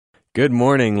Good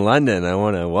morning, London. I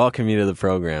want to welcome you to the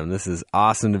program. This is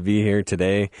awesome to be here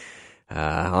today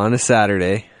on a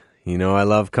Saturday. You know I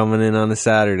love coming in on a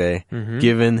Saturday,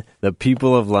 giving the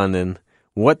people of London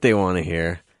what they want to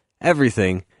hear,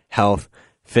 everything health,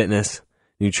 fitness,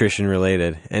 nutrition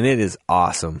related, and it is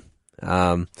awesome.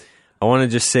 I want to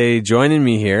just say, joining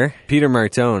me here, Peter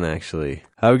Martone, actually.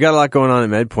 We got a lot going on at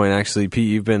MedPoint, actually. Pete,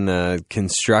 you've been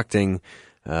constructing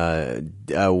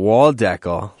a wall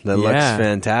decal that looks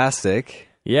fantastic.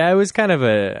 Yeah, it was kind of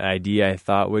an idea I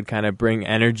thought would kind of bring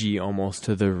energy almost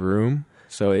to the room.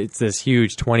 So it's this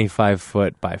huge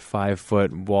 25-foot by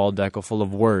 5-foot wall decal full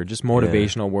of words, just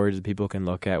motivational words that people can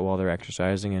look at while they're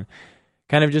exercising and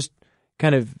kind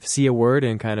of see a word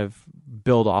and kind of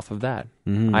build off of that.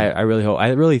 Mm-hmm. I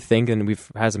really think, and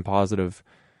we've had some positive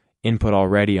input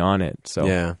already on it.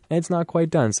 So it's not quite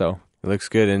done, so. It looks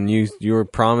good, and you were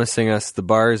promising us the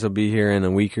bars will be here in a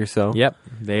week or so. Yep,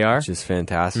 they are. Which is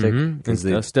fantastic.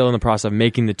 Mm-hmm. Still in the process of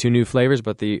making the 2 new flavors,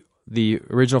 but the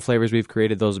original flavors we've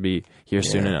created, those will be here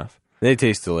soon enough. They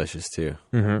taste delicious too.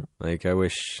 Mm-hmm. Like I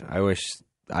wish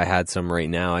I had some right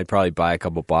now. I'd probably buy a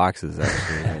couple boxes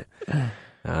actually.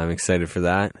 I'm excited for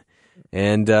that.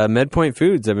 And MedPoint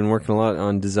Foods, I've been working a lot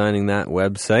on designing that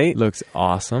website. Looks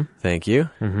awesome. Thank you.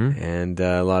 Mm-hmm. And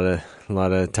a lot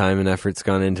of time and effort's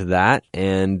gone into that.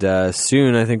 And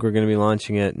soon, I think we're going to be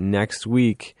launching it next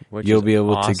week. You'll be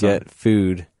able to get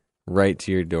food right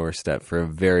to your doorstep for a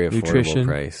very affordable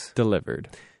price.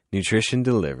 Nutrition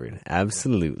delivered.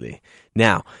 Absolutely.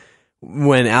 Now,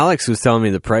 when Alex was telling me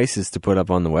the prices to put up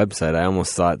on the website, I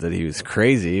almost thought that he was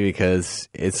crazy because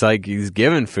it's like he's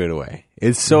giving food away.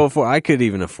 It's so I could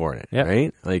even afford it,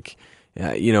 right? Like,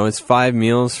 it's 5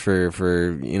 meals for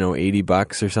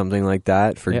 $80 or something like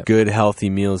that for good healthy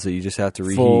meals that you just have to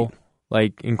reheat. Full,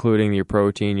 like including your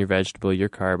protein, your vegetable, your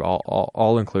carb,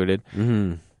 all included.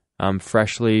 Mm-hmm.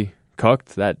 Freshly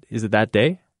cooked. Is it that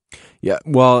day? Yeah,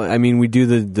 well, I mean, we do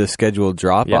the scheduled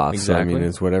drop-off, exactly. So, I mean,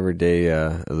 it's whatever day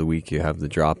of the week you have the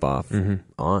drop-off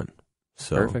on.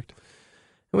 So perfect.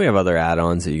 And we have other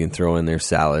add-ons that you can throw in there,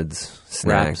 salads,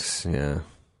 snacks, wraps,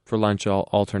 for lunch,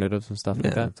 alternatives and stuff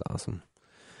like that. That's awesome.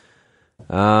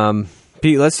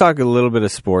 Pete, let's talk a little bit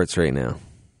of sports right now,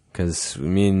 because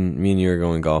me and you are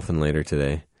going golfing later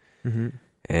today. Mm-hmm.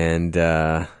 And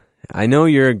I know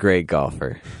you're a great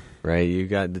golfer. Right, you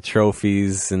got the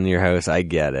trophies in your house. I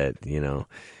get it.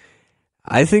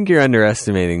 I think you're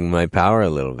underestimating my power a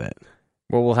little bit.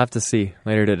 Well, we'll have to see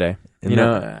later today.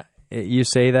 You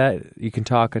say that you can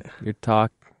talk your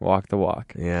talk, walk the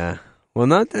walk. Yeah. Well,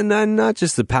 not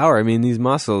just the power. I mean, these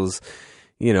muscles,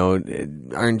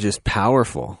 aren't just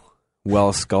powerful,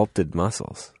 well sculpted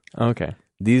muscles. Okay.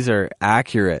 These are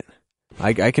accurate.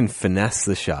 I can finesse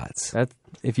the shots.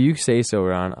 If you say so,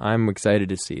 Ron, I'm excited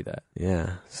to see that.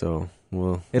 Yeah, so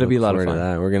it'll be a lot of fun.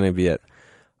 That. We're going to be at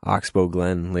Oxbow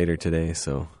Glen later today,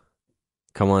 so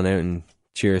come on out and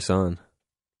cheer us on.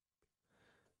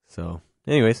 So,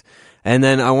 anyways, and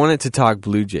then I wanted to talk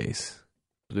Blue Jays.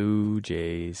 Blue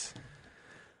Jays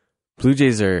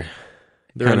are...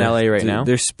 They're in LA right now?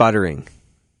 They're sputtering.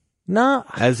 No.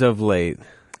 As of late.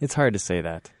 It's hard to say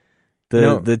that.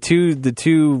 The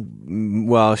two,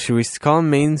 well, should we call them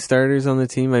main starters on the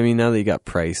team? I mean, now that you got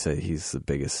Price, he's the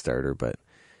biggest starter, but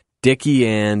Dickey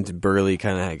and Burley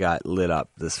kind of got lit up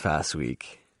this past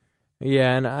week.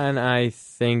 Yeah, and I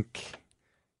think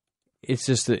it's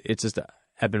just a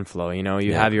ebb and flow.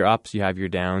 You have your ups, you have your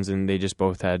downs, and they just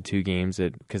both had 2 games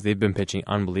because they've been pitching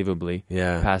unbelievably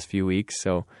the past few weeks.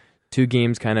 So 2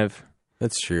 games kind of.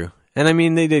 That's true, and I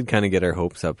mean they did kind of get our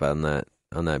hopes up on that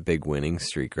big winning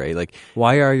streak, right? Like,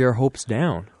 why are your hopes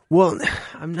down? Well,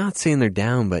 I'm not saying they're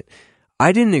down, but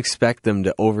I didn't expect them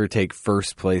to overtake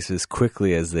first place as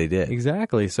quickly as they did.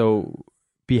 Exactly. So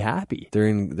be happy. They're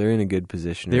in a good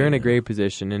position. They're in a great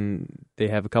position, and they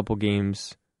have a couple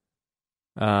games.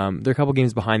 They're a couple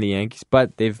games behind the Yankees,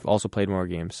 but they've also played more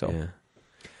games. So,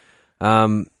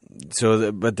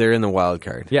 but they're in the wild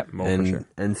card. Yeah, for sure.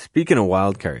 And speaking of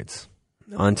wild cards,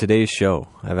 on today's show,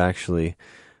 I've actually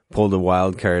pulled a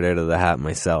wild card out of the hat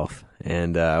myself,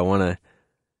 and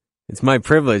it's my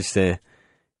privilege to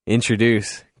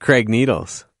introduce Craig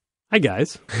Needles. Hi,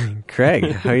 guys.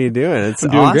 Craig, how are you doing? It's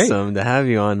awesome to have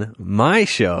you on my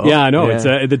show. Yeah, I know. It's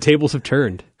the tables have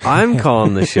turned. I'm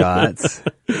calling the shots.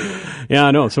 Yeah,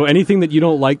 I know. So anything that you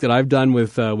don't like that I've done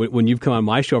with when you've come on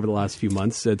my show over the last few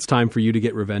months, it's time for you to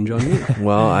get revenge on me.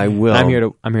 Well, I will. I'm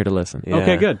here to listen. Yeah,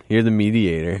 okay, good. You're the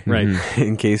mediator, right?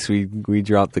 In case we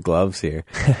drop the gloves here.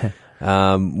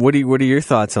 What are your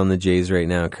thoughts on the Jays right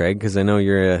now, Craig? Because I know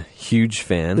you're a huge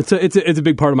fan. It's a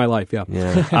big part of my life. Yeah.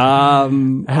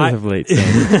 As of late,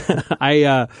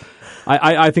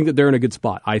 I think that they're in a good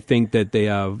spot. I think that they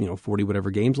have 40 whatever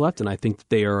games left, and I think that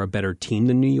they are a better team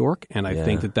than New York, and I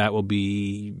think that will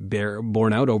be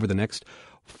borne out over the next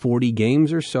 40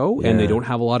 games or so, and they don't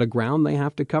have a lot of ground they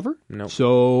have to cover. Nope.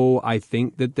 So I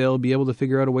think that they'll be able to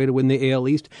figure out a way to win the AL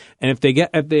East. And if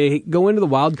they go into the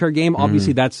wild card game,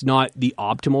 obviously that's not the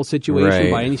optimal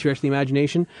situation by any stretch of the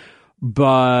imagination,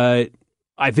 but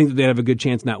I think that they have a good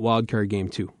chance in that wild card game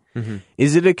too. Mm-hmm.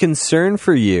 Is it a concern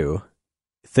for you?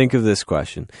 Think of this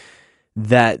question,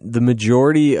 that the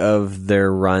majority of their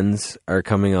runs are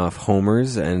coming off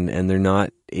homers and they're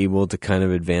not able to kind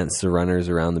of advance the runners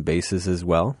around the bases as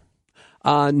well?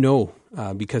 No,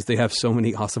 because they have so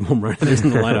many awesome home run hitters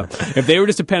in the lineup. If they were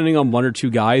just depending on one or two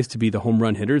guys to be the home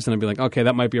run hitters, then I'd be like, okay,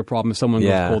 that might be a problem. If someone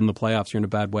goes cold in the playoffs, you're in a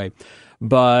bad way.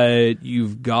 But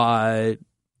you've got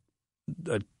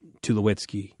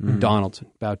Tulowitzki,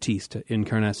 Donaldson, Bautista,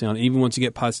 Encarnacion. Even once you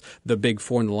get past the big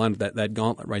four in the lineup, that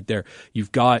gauntlet right there,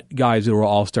 you've got guys who are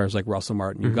all-stars like Russell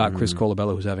Martin. You've got Chris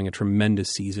Colabello, who's having a tremendous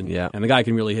season. Yeah. And the guy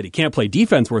can really hit. He can't play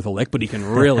defense worth a lick, but he can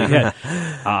really hit.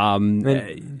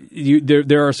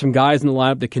 There are some guys in the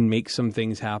lineup that can make some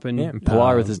things happen. Yeah,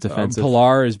 Pilar with his defensive.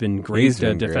 Pilar has been great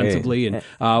defensively. Great.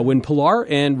 And when Pilar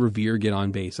and Revere get on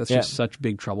base, that's just such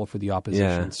big trouble for the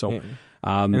opposition. Yeah. So...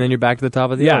 and then you're back to the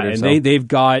top of the order. And so. they've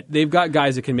got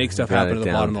guys that can make stuff happen at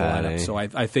the bottom of the lineup. So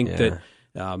I think that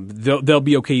they'll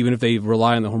be okay even if they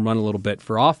rely on the home run a little bit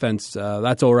for offense.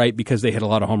 That's all right because they hit a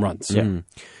lot of home runs. Yeah.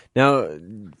 Now,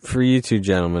 for you two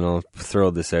gentlemen, I'll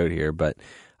throw this out here, but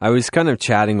I was kind of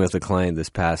chatting with a client this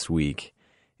past week,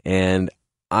 and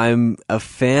I'm a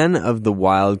fan of the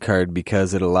wild card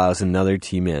because it allows another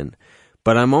team in,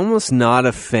 but I'm almost not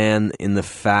a fan in the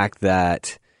fact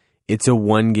that it's a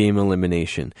one-game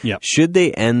elimination. Yep. Should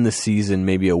they end the season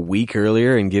maybe a week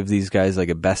earlier and give these guys like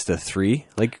a best of three?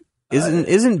 Like,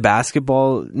 isn't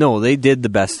basketball? No, they did the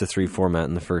best of three format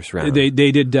in the first round. They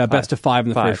did best of five in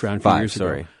the first round a few years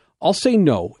ago. I'll say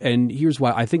no, and here's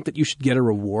why. I think that you should get a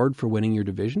reward for winning your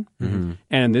division. Mm-hmm.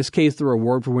 And in this case, the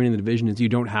reward for winning the division is you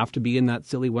don't have to be in that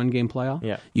silly one-game playoff.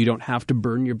 Yeah. You don't have to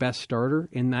burn your best starter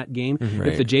in that game. Mm-hmm.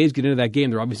 If the Jays get into that game,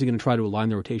 they're obviously going to try to align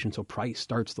the rotation so Price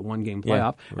starts the one-game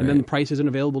playoff, and then Price isn't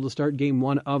available to start game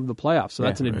one of the playoffs. So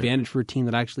that's an advantage for a team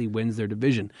that actually wins their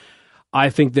division. I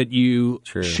think that you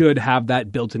should have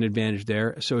that built-in advantage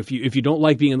there. So if you don't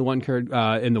like being in the one card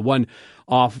in the one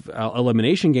off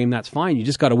elimination game, that's fine. You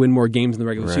just got to win more games in the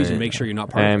regular season. Make sure you're not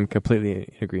part of it. I'm completely in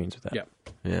agreement with that.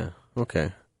 Yeah.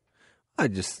 Okay. I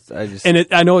just, and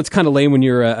I know it's kind of lame when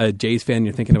you're a Jays fan.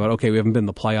 You're thinking about, okay, we haven't been in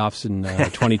the playoffs in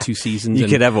 22 seasons. You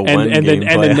could have a one game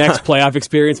and the next playoff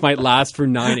experience might last for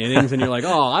 9 innings, and you're like,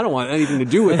 oh, I don't want anything to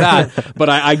do with that. But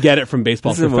I get it from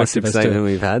baseball perspective. It's the most excitement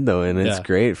we've had, though, and it's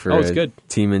great for it's good.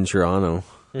 Team in Toronto.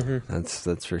 Mm-hmm.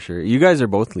 That's for sure. You guys are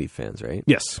both Leaf fans, right?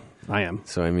 Yes. I am.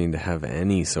 So, I mean, to have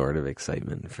any sort of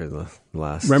excitement for the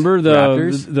last Remember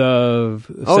the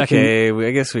second,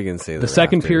 I guess we can say the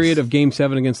second period of Game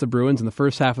 7 against the Bruins and the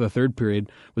first half of the third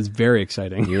period was very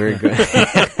exciting. You were good.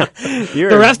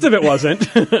 The rest of it wasn't.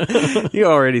 You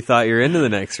already thought you were into the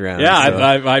next round. Yeah,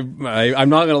 so. I'm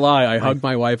not going to lie. I hugged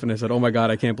my wife and I said, oh my God,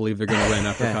 I can't believe they're going to win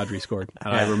after Kadri scored.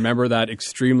 And I remember that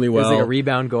extremely well. It was like a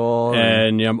rebound goal.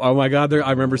 And oh my God, I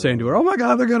remember saying to her, oh my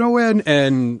God, they're going to win.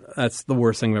 And that's the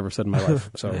worst thing I've ever said in my life.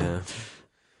 So,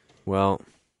 well,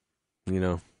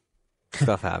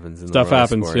 stuff happens. Stuff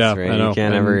happens. Sports, yeah, right? I know. You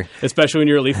can't ever, especially when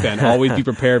you're a Leaf fan, always be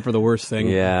prepared for the worst thing.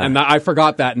 Yeah, and I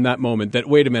forgot that in that moment. That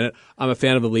wait a minute, I'm a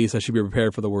fan of the Leafs. I should be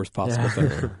prepared for the worst possible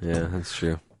thing. Yeah, that's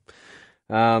true.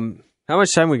 How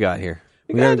much time we got here?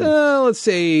 We got let's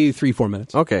say 3-4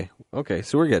 minutes. Okay,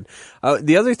 so we're good.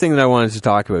 The other thing that I wanted to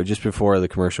talk about just before the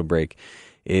commercial break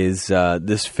is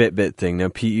this Fitbit thing. Now,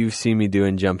 Pete, you've seen me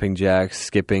doing jumping jacks,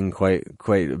 skipping quite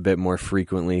a bit more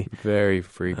frequently. Very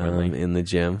frequently. In the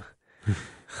gym.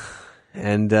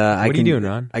 And what are you doing,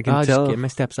 Ron? I can tell. Just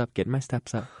getting my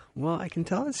steps up. Well, I can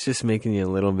tell it's just making you a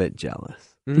little bit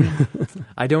jealous.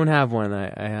 I don't have one.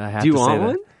 I have Do you to want say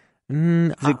one?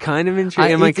 That. Is it kind of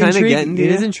intriguing? Am I kind of getting to It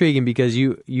you? is intriguing because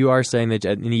you are saying that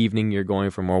in the evening you're going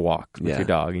for more walks with your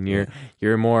dog, and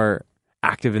you're more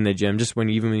active in the gym just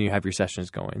even when you have your sessions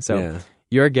going. So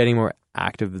you're getting more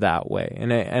active that way.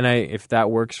 And I if that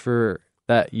works for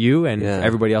you and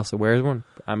everybody else that wears one,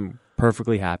 I'm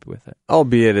perfectly happy with it.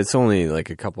 Albeit it's only like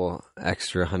a couple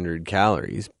extra 100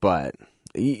 calories, but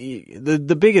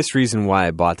the biggest reason why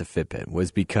I bought the Fitbit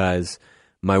was because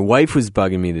my wife was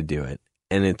bugging me to do it,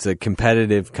 and it's a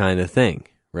competitive kind of thing,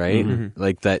 right? Mm-hmm.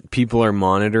 Like that people are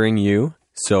monitoring you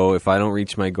So if I don't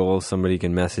reach my goal, somebody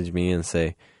can message me and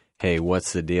say, hey,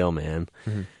 what's the deal, man?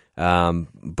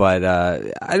 But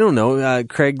I don't know.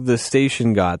 Craig, the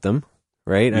station got them,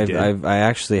 right? I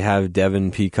actually have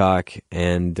Devin Peacock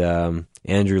and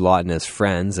Andrew Lawton as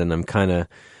friends, and I'm kind of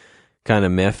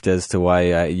miffed as to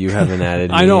why you haven't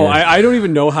added me. I know. I don't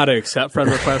even know how to accept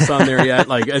friend requests on there yet.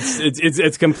 Like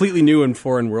it's completely new and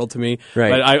foreign world to me.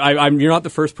 Right. But you're not the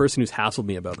first person who's hassled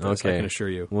me about this. Okay. I can assure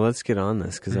you. Well, let's get on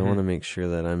this because I want to make sure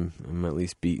that I'm at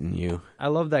least beating you. I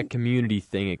love that community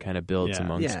thing it kind of builds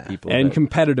amongst people. And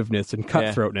competitiveness and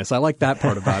cutthroatness. I like that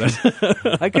part about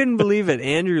it. I couldn't believe it.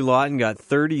 Andrew Lawton got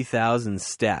 30,000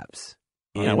 steps.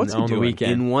 What's he doing?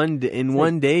 In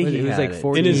one day, he was like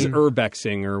 14. In his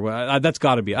urbexing or that's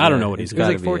got to be. I don't know what he's doing.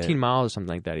 It was like 14 miles or something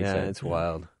like that. He said it's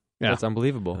wild. Yeah, that's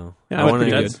unbelievable. So, I want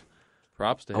to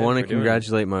props to. I want to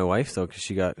congratulate my wife though because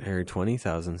she got her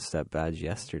 20,000 step badge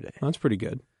yesterday. That's pretty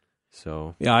good.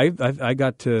 So yeah, I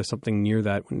got to something near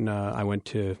that when I went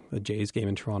to a Jays game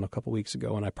in Toronto a couple weeks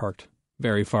ago, and I parked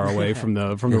very far away from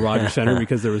the Rogers Center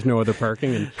because there was no other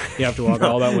parking, and you have to walk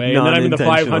all that way. And then I'm in the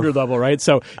 500 level, right?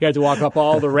 So you have to walk up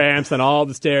all the ramps, then all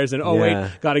the stairs, and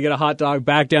wait, got to get a hot dog,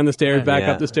 back down the stairs, back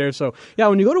up the stairs. So yeah,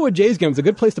 when you go to a Jays game, it's a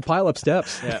good place to pile up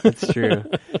steps. Yeah, that's true.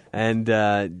 And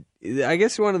I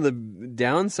guess one of the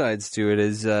downsides to it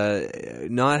is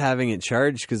not having it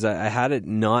charged because I had it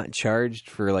not charged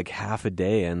for like half a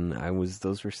day, and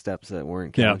those were steps that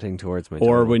weren't counting towards my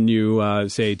total. Or when you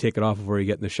say take it off before you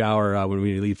get in the shower when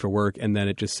we leave for work, and then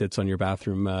it just sits on your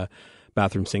bathroom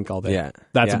sink all day. Yeah,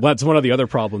 that's one of the other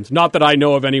problems. Not that I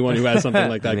know of anyone who has something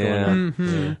like that going on.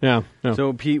 Mm-hmm. Yeah.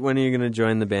 So Pete, when are you going to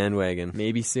join the bandwagon?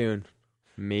 Maybe soon.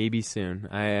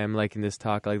 I am liking this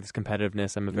talk, I like this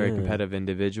competitiveness. I'm a very competitive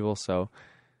individual, so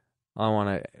I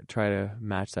want to try to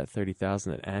match that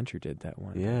 30,000 that Andrew did that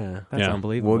one. Yeah. That's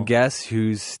unbelievable. Well, guess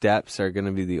whose steps are going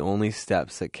to be the only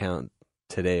steps that count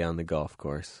today on the golf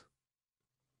course?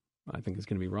 I think it's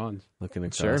going to be Ron's. Looking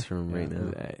across from him right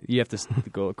now. You have to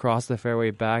go across the fairway,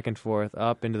 back and forth,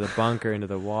 up into the bunker, into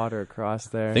the water, across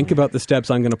there. Think about the steps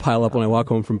I'm going to pile up when I walk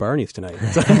home from Barney's tonight.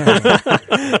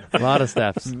 A lot of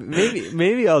steps.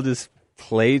 Maybe I'll just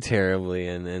play terribly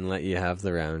and let you have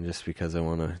the round just because I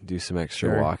want to do some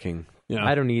extra walking. Yeah.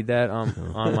 I don't need that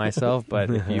on myself,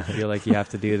 but if you feel like you have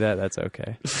to do that, that's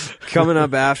okay. Coming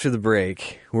up after the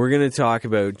break, we're going to talk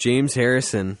about James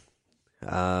Harrison.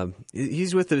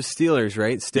 He's with the Steelers,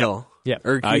 right? Still, yeah.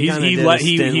 He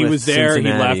was there. Cincinnati.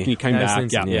 He left, and he came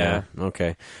back. Yeah.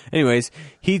 Okay. Anyways,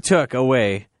 he took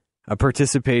away a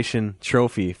participation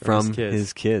trophy from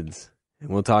his kids.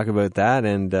 And we'll talk about that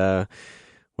and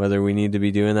whether we need to be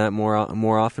doing that more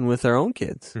often with our own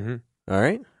kids. Mm-hmm. All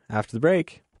right. After the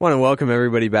break, I want to welcome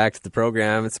everybody back to the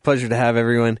program. It's a pleasure to have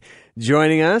everyone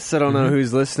joining us. I don't know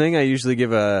who's listening. I usually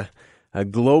give a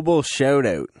global shout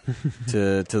out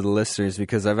to the listeners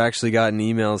because I've actually gotten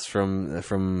emails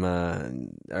from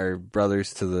our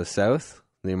brothers to the south,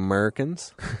 the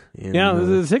Americans.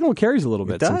 The signal carries a little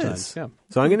bit sometimes. Yeah.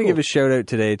 So I'm going to give a shout out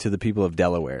today to the people of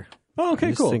Delaware. Oh,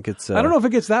 okay, cool. Think it's, I don't know if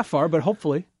it gets that far, but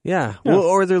hopefully. Yeah. Well,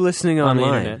 or they're listening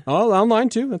online. Oh, online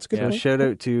too. That's good. So shout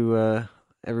out to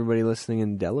everybody listening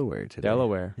in Delaware today.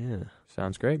 Delaware. Yeah.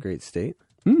 Sounds great. Great state.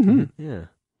 Mm-hmm. Yeah.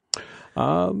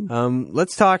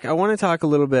 Let's talk. I want to talk a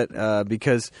little bit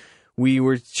because we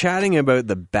were chatting about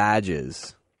the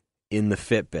badges in the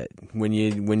Fitbit. When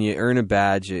you earn a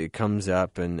badge, it comes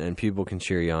up and people can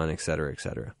cheer you on, et cetera, et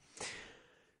cetera.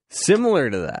 Similar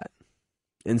to that,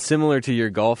 and similar to your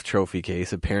golf trophy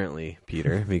case, apparently,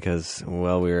 Peter, because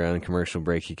while we were on commercial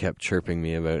break, you kept chirping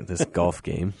me about this golf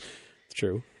game. It's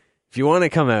true. If you want to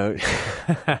come out,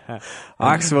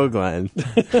 Oxbow Glen.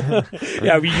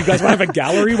 Yeah, you guys want to have a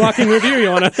gallery walking with you? You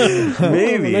want to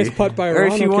maybe a nice putt by or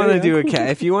Ron, if you want to do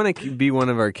if you want to be one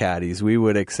of our caddies, we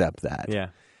would accept that. Yeah.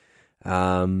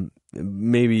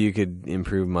 Maybe you could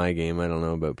improve my game. I don't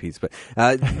know about Pete's, but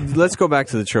let's go back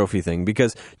to the trophy thing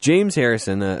because James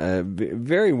Harrison, a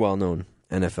very well-known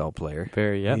NFL player,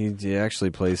 he actually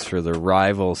plays for the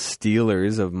rival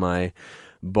Steelers of my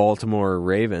Baltimore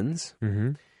Ravens.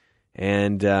 Mm-hmm.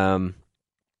 And,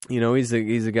 he's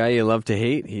a guy you love to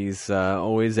hate. He's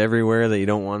always everywhere that you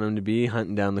don't want him to be,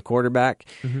 hunting down the quarterback.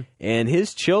 Mm-hmm. And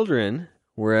his children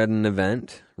were at an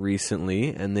event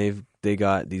recently, and they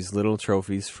got these little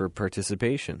trophies for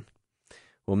participation.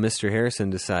 Well, Mr. Harrison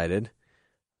decided,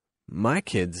 my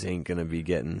kids ain't going to be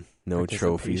getting no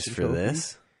trophies for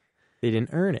this. They didn't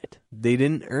earn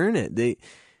it.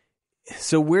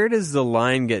 So where does the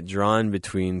line get drawn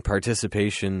between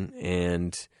participation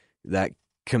and that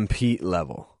compete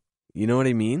level? You know what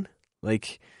I mean?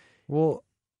 Well,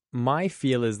 my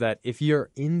feel is that if you're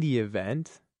in the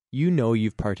event, you know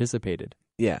you've participated.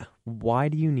 Yeah. Why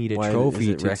do you need a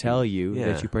trophy to tell you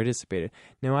that you participated?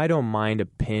 Now, I don't mind a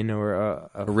pin or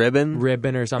a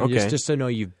ribbon or something, just to know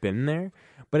you've been there.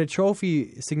 But a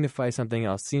trophy signifies something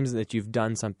else. It seems that you've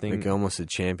done something. Like almost a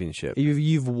championship.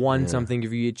 You've won something,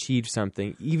 if you achieved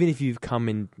something, even if you've come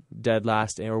in dead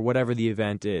last or whatever the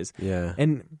event is. Yeah.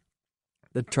 And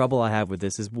the trouble I have with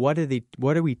this is what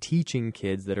are we teaching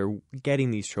kids that are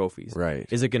getting these trophies? Right.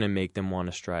 Is it going to make them want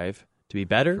to strive to be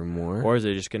better? For more? Or is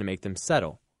it just going to make them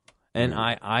settle? And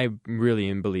I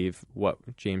really believe what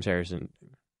James Harrison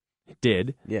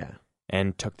did. Yeah.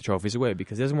 And took the trophies away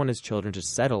because he doesn't want his children to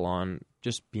settle on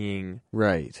just being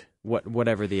right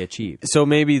whatever they achieve. So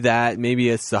maybe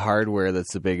it's the hardware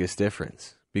that's the biggest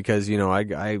difference. Because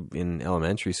I in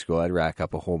elementary school I'd rack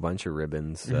up a whole bunch of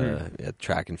ribbons at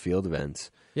track and field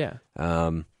events. Yeah.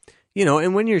 And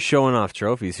when you're showing off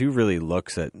trophies, who really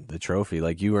looks at the trophy?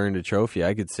 Like, you earned a trophy.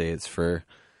 I could say it's for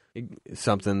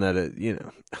something that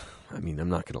I'm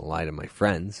not going to lie to my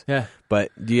friends. Yeah.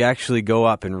 But do you actually go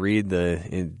up and read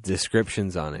the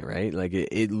descriptions on it, right? Like,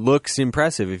 it looks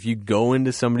impressive. If you go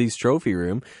into somebody's trophy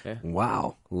room,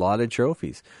 wow, a lot of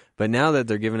trophies. But now that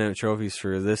they're giving out trophies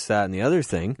for this, that, and the other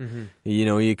thing,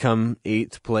 you come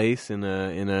 8th place in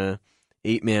a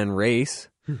 8-man race.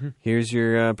 Here's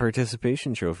your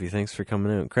participation trophy. Thanks for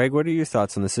coming out. Craig, what are your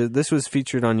thoughts on this? This was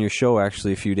featured on your show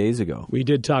actually a few days ago. We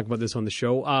did talk about this on the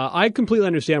show. I completely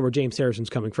understand where James Harrison's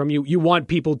coming from. You want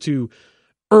people to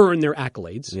earn their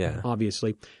accolades,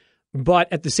 obviously.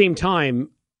 But at the same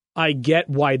time, I get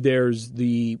why there's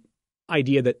the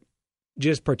idea that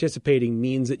just participating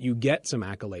means that you get some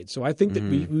accolades. So I think that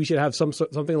we should have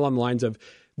something along the lines of,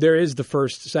 there is the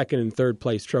first, second, and third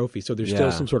place trophy. So there's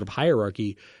still some sort of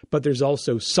hierarchy, but there's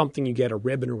also something you get, a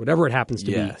ribbon or whatever it happens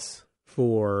to be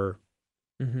for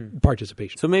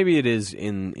participation. So maybe it is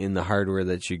in the hardware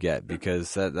that you get,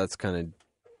 because that's kind of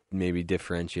maybe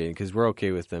differentiating, because we're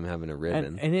okay with them having a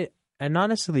ribbon. And not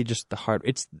necessarily just the hard.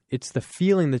 It's the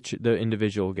feeling that the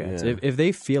individual gets. If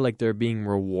they feel like they're being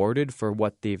rewarded for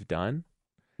what they've done,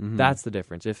 that's the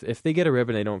difference. If they get a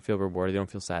ribbon, they don't feel rewarded, they don't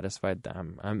feel satisfied,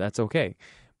 that's okay.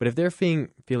 But if they're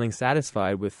feeling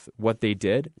satisfied with what they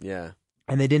did, and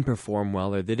they didn't perform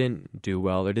well, or they didn't do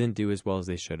well, or didn't do as well as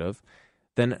they should have,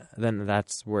 then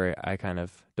that's where I kind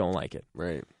of don't like it.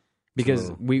 Right.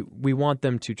 Because we want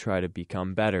them to try to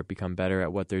become better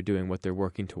at what they're doing, what they're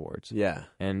working towards. Yeah.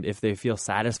 And if they feel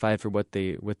satisfied for what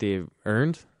they've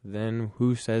earned, then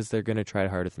who says they're going to try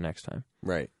harder the next time?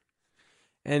 Right.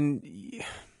 And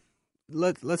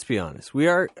let's be honest.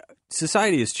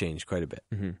 Society has changed quite a bit,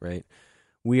 right?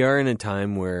 We are in a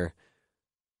time where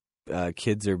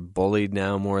kids are bullied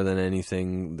now more than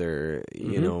anything. They're,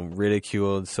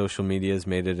 ridiculed. Social media has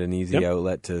made it an easy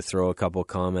outlet to throw a couple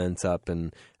comments up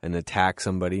and attack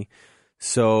somebody.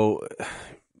 So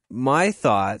my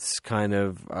thoughts kind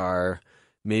of are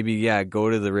maybe,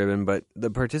 go to the ribbon, but the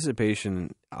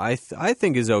participation I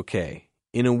think is okay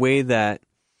in a way that,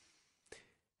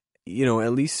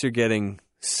 at least you're getting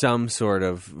some sort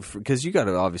of, because you got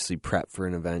to obviously prep for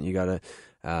an event. You got to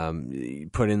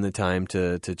put in the time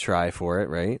to try for it,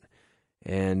 right?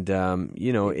 And,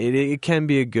 it can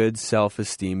be a good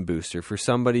self-esteem booster for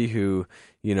somebody who,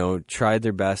 tried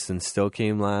their best and still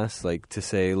came last. Like, to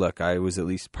say, look, I was at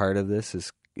least part of this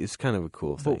is kind of a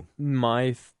cool thing. But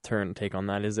my take on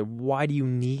that is that why do you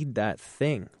need that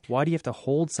thing? Why do you have to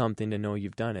hold something to know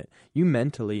you've done it? You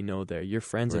mentally know there. Your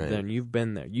friends have done. You've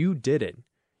been there. You did it.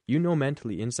 You know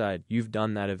mentally inside you've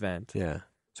done that event. Yeah.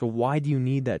 So why do you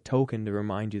need that token to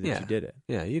remind you that you did it?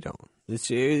 Yeah, you don't.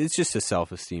 It's just a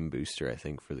self-esteem booster, I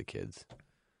think, for the kids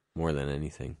more than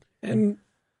anything. And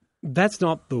that's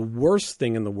not the worst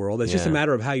thing in the world. It's just a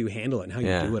matter of how you handle it and how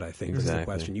you do it, I think. This is the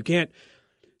question. You can't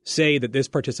say that this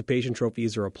participation trophy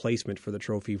is a replacement for the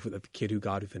trophy for the kid who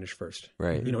finished first.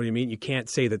 Right. You know what I mean? You can't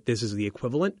say that this is the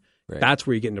equivalent. Right. That's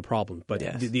where you get into problems. But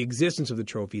the existence of the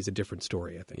trophy is a different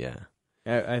story, I think. Yeah.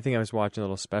 I think I was watching a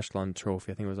little special on the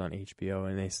trophy. I think it was on HBO,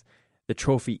 and the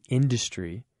trophy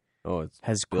industry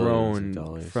has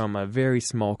grown from a very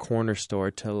small corner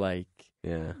store to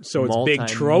so it's big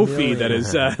trophy that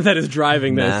is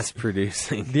driving this mass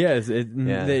producing. Yes,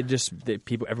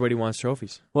 everybody wants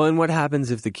trophies. Well, and what happens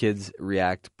if the kids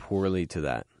react poorly to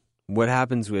that? What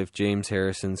happens if James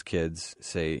Harrison's kids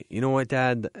say, "You know what,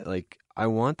 Dad? I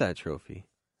want that trophy."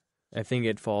 I think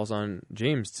it falls on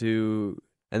James to.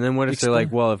 And then what if they're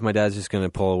like, well, if my dad's just going to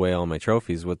pull away all my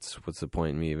trophies, what's the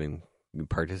point in me even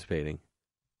participating?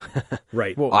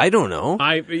 Right. Well, I don't know.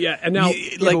 And now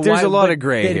there's a lot of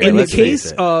gray here. In the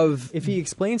case of, if he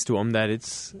explains to him that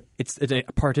it's a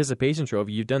participation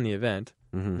trophy, you've done the event,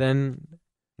 then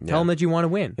tell him that you want to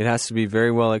win. It has to be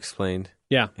very well explained.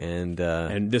 Yeah. And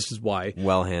this is why.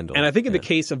 Well handled. And I think in the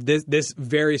case of this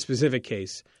very specific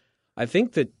case, I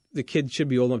think that the kid should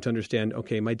be old enough to understand,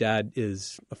 okay, my dad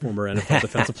is a former NFL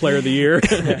Defensive Player of the Year.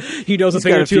 He knows a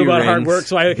thing or two about hard work,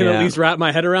 so I can at least wrap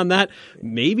my head around that.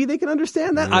 Maybe they can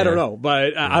understand that. I don't know.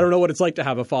 But I don't know what it's like to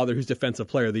have a father who's Defensive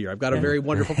Player of the Year. I've got a very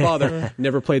wonderful father,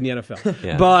 never played in the NFL.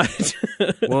 Yeah.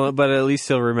 But but at least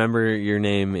he'll remember your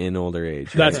name in older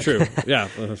age. Right? That's true. Yeah.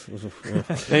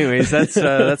 Anyways, that's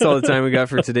all the time we got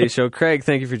for today's show. Craig,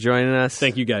 thank you for joining us.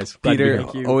 Thank you, guys. Peter,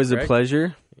 always a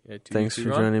pleasure. Thanks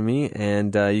for joining me.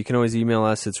 And you can always email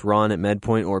us. It's Ron at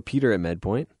MedPoint or Peter at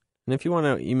MedPoint. And if you want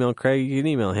to email Craig, you can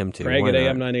email him too. Craig at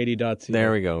am980.ca.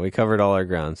 There we go. We covered all our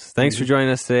grounds. Thanks for joining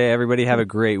us today, everybody. Have a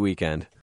great weekend.